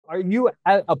are you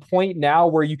at a point now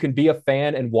where you can be a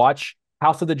fan and watch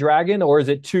House of the Dragon, or is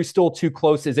it still too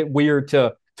close? Is it weird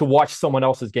to watch someone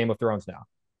else's Game of Thrones now?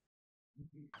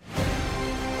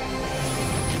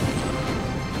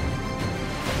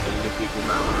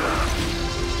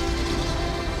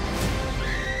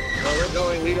 Where we're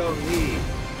going, we don't need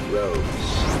roads.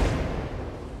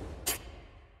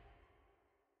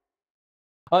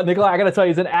 Nikolaj, I got to tell you,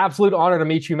 it's an absolute honor to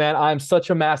meet you, man. I'm such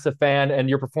a massive fan, and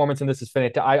your performance in this is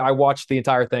fantastic. I watched the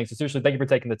entire thing, so seriously, thank you for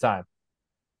taking the time.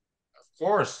 Of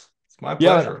course. It's my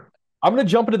Yeah, pleasure. I'm going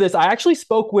to jump into this. I actually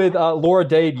spoke with Laura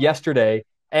Dade yesterday,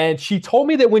 and she told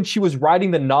me that when she was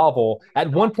writing the novel,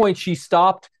 at one point she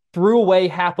stopped, threw away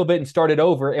half of it, and started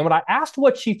over. And when I asked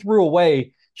what she threw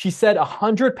away, she said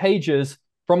 100 pages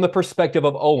from the perspective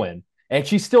of Owen, and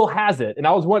she still has it. And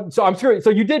I was one, so I'm sure.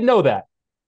 So you did know that.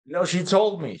 No, she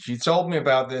told me. She told me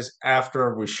about this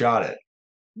after we shot it.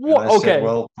 And What? I said, Okay.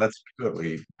 well, that's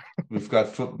good. We've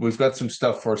got some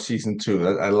stuff for season two.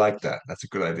 I like that. That's a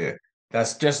good idea.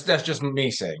 That's just me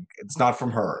saying. It's not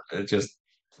from her. It just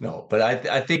no. But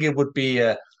I think it would be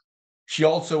we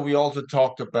also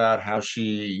talked about how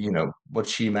what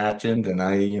she imagined, and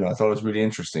I thought it was really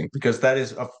interesting because that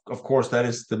is of course that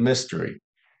is the mystery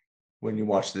when you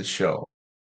watch this show,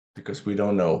 because we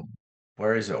don't know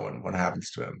where is Owen, what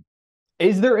happens to him.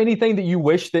 Is there anything that you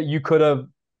wish that you could have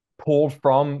pulled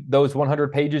from those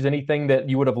 100 pages? Anything that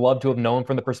you would have loved to have known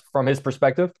from from his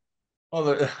perspective? Well,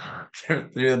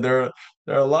 there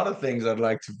are a lot of things I'd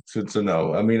like to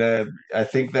know. I mean, I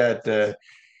think that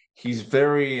he's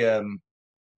very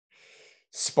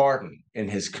Spartan in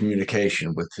his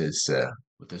communication with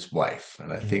his wife,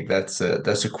 and I think that's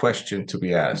a question to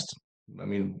be asked. I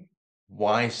mean,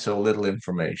 why so little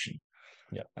information?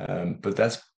 Yeah. But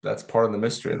that's part of the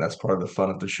mystery, and that's part of the fun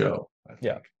of the show, I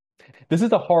Yeah. think. This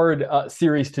is a hard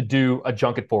series to do a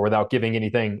junket for without giving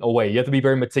anything away. You have to be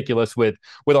very meticulous with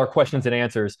our questions and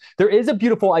answers. There is a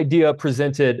beautiful idea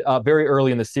presented very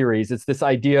early in the series. It's this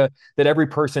idea that every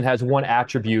person has one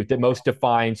attribute that most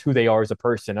defines who they are as a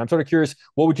person. I'm sort of curious,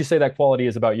 what would you say that quality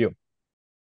is about you?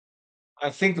 I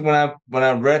think that when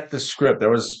I read the script, there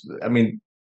was, I mean,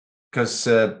 because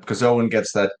Owen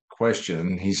gets that question,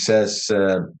 and he says,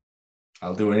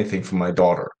 "I'll do anything for my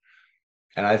daughter,"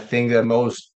 and I think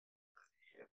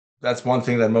that's one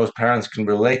thing that most parents can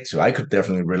relate to. I could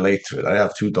definitely relate to it. I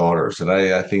have two daughters, and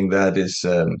I think that is,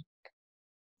 and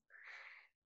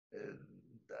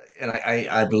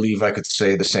I believe I could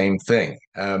say the same thing.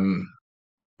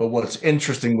 But what's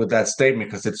interesting with that statement,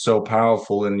 because it's so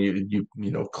powerful, and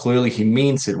clearly he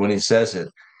means it when he says it,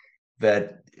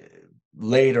 that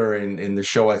later in the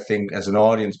show, I think as an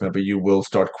audience member, you will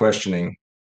start questioning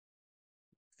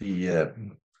the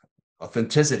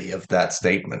authenticity of that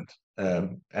statement.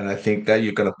 And I think that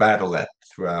you're going to battle that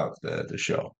throughout the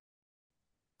show.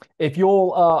 If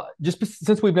you'll just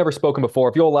since we've never spoken before,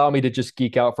 if you'll allow me to just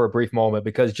geek out for a brief moment,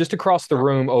 because just across the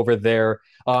room over there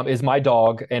is my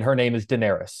dog, and her name is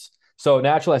Daenerys. So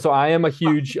naturally, so I am a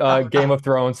huge Game of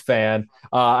Thrones fan.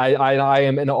 I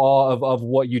am in awe of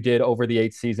what you did over the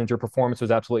 8 seasons. Your performance was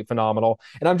absolutely phenomenal,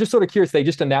 and I'm just sort of curious. They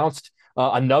just announced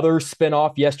another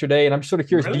spinoff yesterday, and I'm just sort of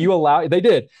curious. Do Really? you allow? They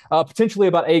did potentially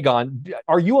about Aegon.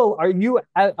 Are you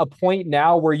at a point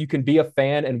now where you can be a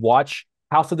fan and watch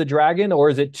House of the Dragon, or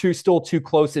is it still too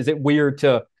close? Is it weird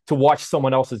to watch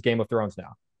someone else's Game of Thrones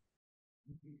now?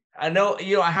 I know,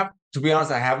 I have to be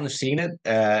honest, I haven't seen it,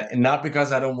 and not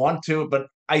because I don't want to, but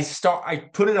I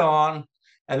put it on,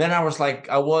 and then I was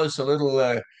a little.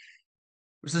 It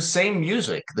was the same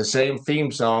music, the same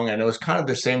theme song, and it was kind of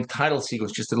the same title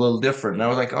sequence, just a little different. And I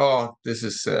was like, oh, this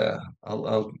is.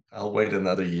 I'll wait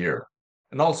another year.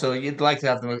 And also, you'd like to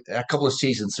have them a couple of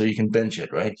seasons so you can binge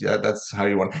it, right? Yeah, that's how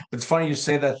you want. It's funny you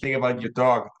say that thing about your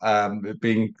dog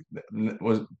being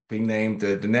named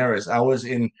Daenerys. I was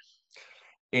in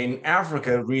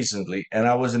Africa recently, and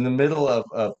I was in the middle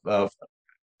of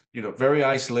very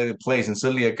isolated place, and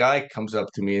suddenly a guy comes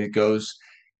up to me and he goes,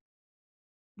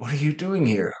 "What are you doing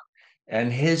here?"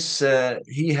 And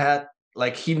he had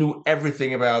like he knew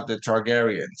everything about the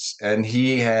Targaryens, and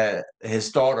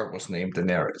his daughter was named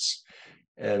Daenerys.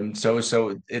 And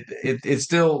it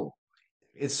still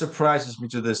it surprises me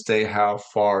to this day how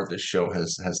far the show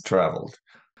has traveled.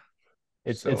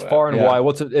 So It's far and yeah.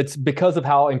 wide. It's because of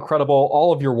how incredible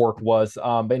all of your work was,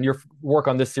 and your work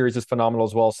on this series is phenomenal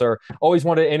as well, sir. Always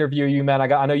wanted to interview you, man.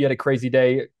 I know you had a crazy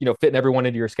day, fitting everyone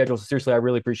into your schedule. So seriously, I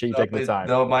really appreciate you No, taking the time.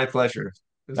 no, my pleasure.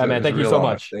 All right, It man. was a Thank you real so honor.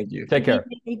 much. Thank you. Take care.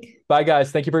 Bye,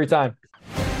 guys. Thank you for your time.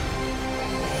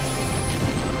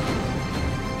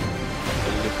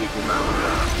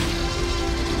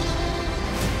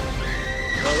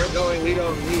 Where we're going, we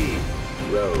don't need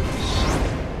roads.